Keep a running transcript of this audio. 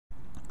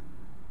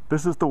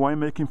This is the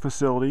winemaking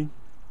facility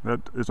that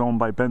is owned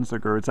by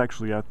Benziger. It's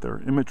actually at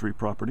their Imagery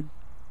property.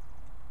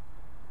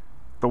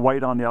 The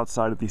white on the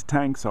outside of these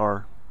tanks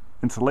are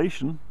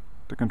insulation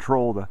to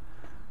control the,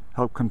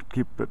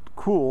 keep it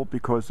cool,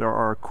 because there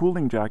are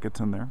cooling jackets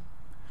in there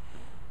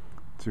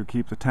to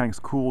keep the tanks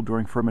cool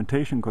during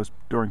fermentation, because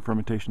during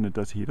fermentation it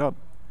does heat up.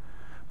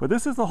 But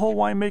this is the whole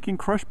winemaking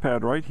crush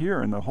pad right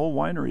here, and the whole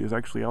winery is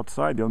actually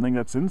outside. The only thing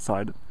that's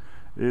inside it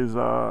is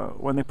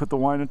when they put the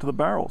wine into the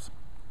barrels.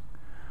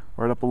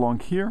 Right up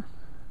along here,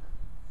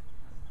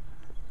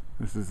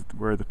 this is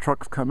where the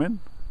trucks come in.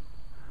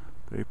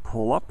 They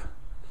pull up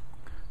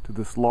to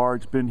this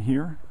large bin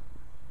here.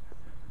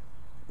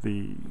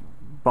 The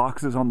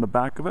boxes on the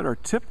back of it are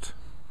tipped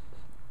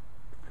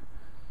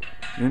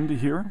into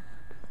here.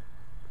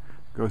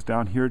 Goes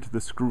down here to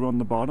the screw on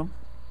the bottom,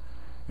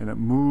 and it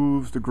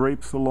moves the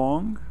grapes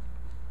along,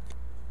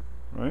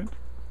 right?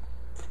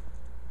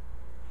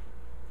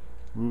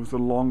 Moves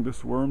along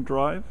this worm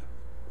drive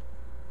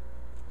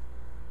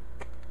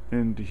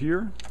into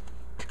here.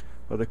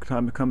 By the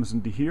time it comes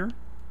into here,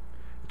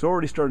 it's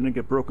already starting to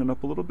get broken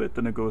up a little bit.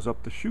 Then it goes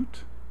up the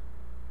chute,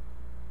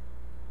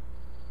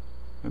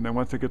 and then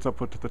once it gets up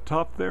to the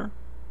top there,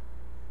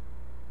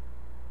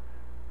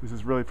 this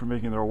is really for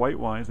making their white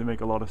wines. They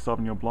make a lot of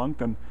Sauvignon Blanc.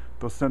 Then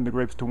they'll send the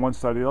grapes to one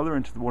side or the other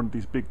into one of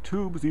these big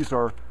tubes. These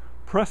are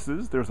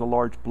presses. There's a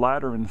large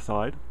bladder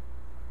inside.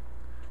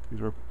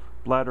 These are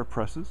bladder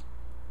presses,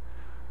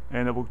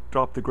 and it will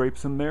drop the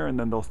grapes in there, and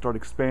then they'll start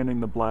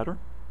expanding the bladder.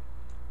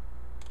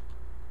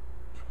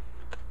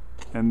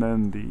 And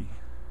then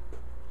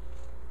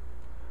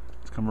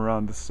let's come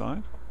around this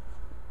side.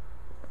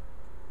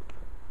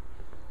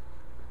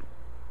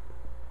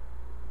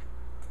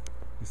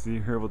 You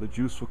see here where the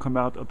juice will come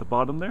out at the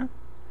bottom there,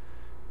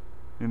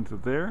 into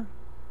there,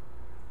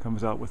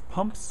 comes out with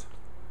pumps,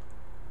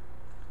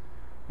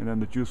 and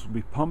then the juice will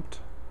be pumped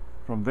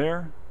from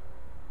there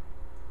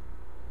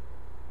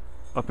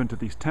up into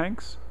these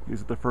tanks.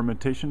 These are the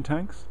fermentation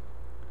tanks.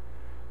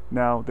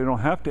 Now, they don't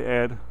have to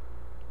add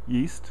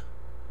yeast.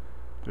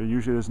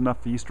 Usually there's enough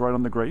yeast right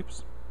on the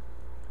grapes,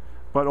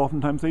 but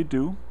oftentimes they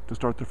do to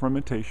start the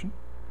fermentation.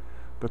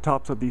 The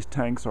tops of these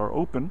tanks are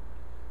open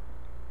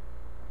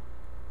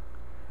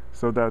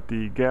so that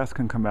the gas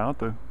can come out,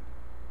 the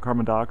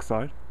carbon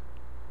dioxide.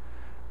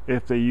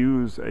 If they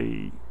use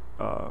a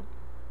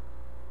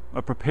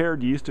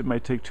prepared yeast, it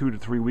might take 2 to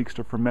 3 weeks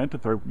to ferment.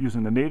 If they're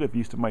using the native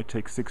yeast, it might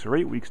take 6 or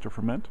 8 weeks to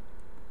ferment.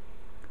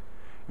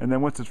 And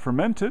then once it's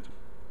fermented,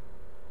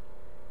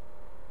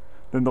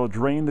 then they'll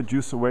drain the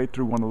juice away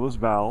through one of those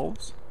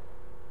valves.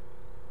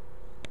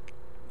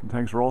 The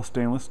tanks are all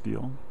stainless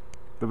steel.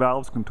 The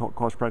valves can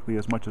cost practically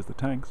as much as the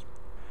tanks.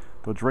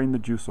 They'll drain the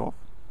juice off.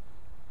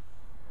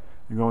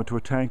 You go into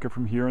a tanker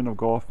from here, and they'll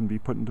go off and be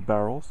put into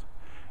barrels.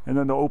 And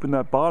then they'll open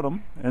that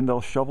bottom, and they'll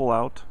shovel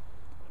out,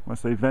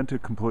 once they vent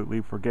it completely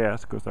for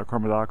gas, because that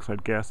carbon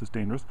dioxide gas is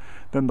dangerous,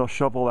 then they'll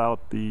shovel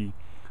out the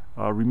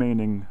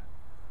remaining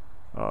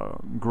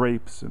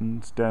grapes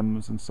and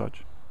stems and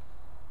such.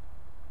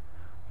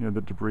 You know,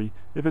 the debris.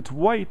 If it's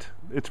white,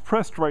 it's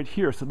pressed right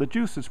here, so the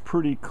juice is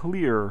pretty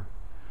clear,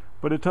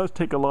 but it does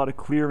take a lot of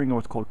clearing, or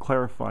what's called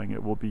clarifying.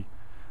 It will be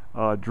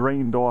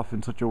drained off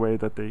in such a way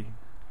that they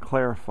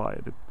clarify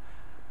it.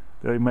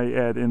 They may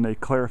add in a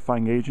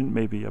clarifying agent,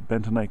 maybe a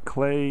bentonite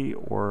clay,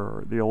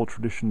 or the old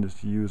tradition is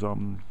to use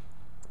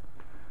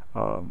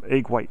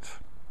egg white,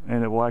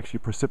 and it will actually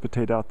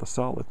precipitate out the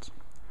solids.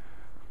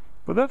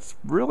 But that's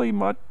really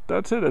much,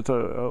 that's it. It's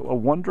a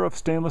wonder of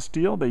stainless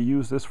steel. They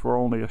use this for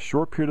only a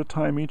short period of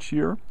time each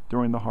year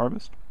during the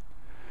harvest,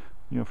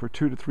 you know, for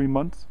 2 to 3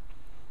 months,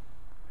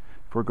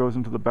 before it goes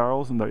into the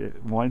barrels and the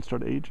wines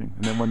start aging.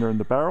 And then when they're in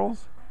the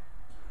barrels,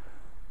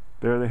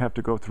 there they have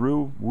to go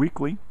through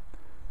weekly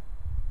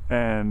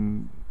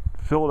and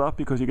fill it up,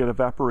 because you get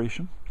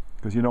evaporation,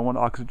 because you don't want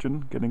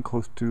oxygen getting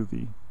close to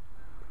the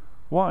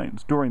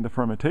wines. During the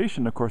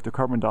fermentation, of course, the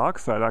carbon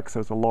dioxide acts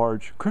as a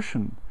large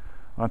cushion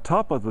on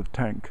top of the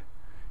tank,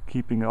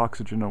 keeping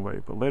oxygen away.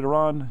 But later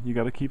on, you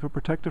got to keep it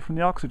protected from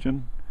the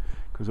oxygen,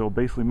 because it will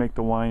basically make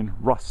the wine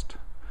rust.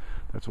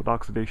 That's what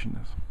oxidation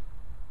is.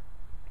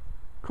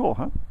 Cool,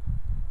 huh?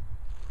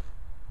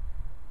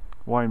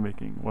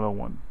 Winemaking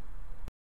 101.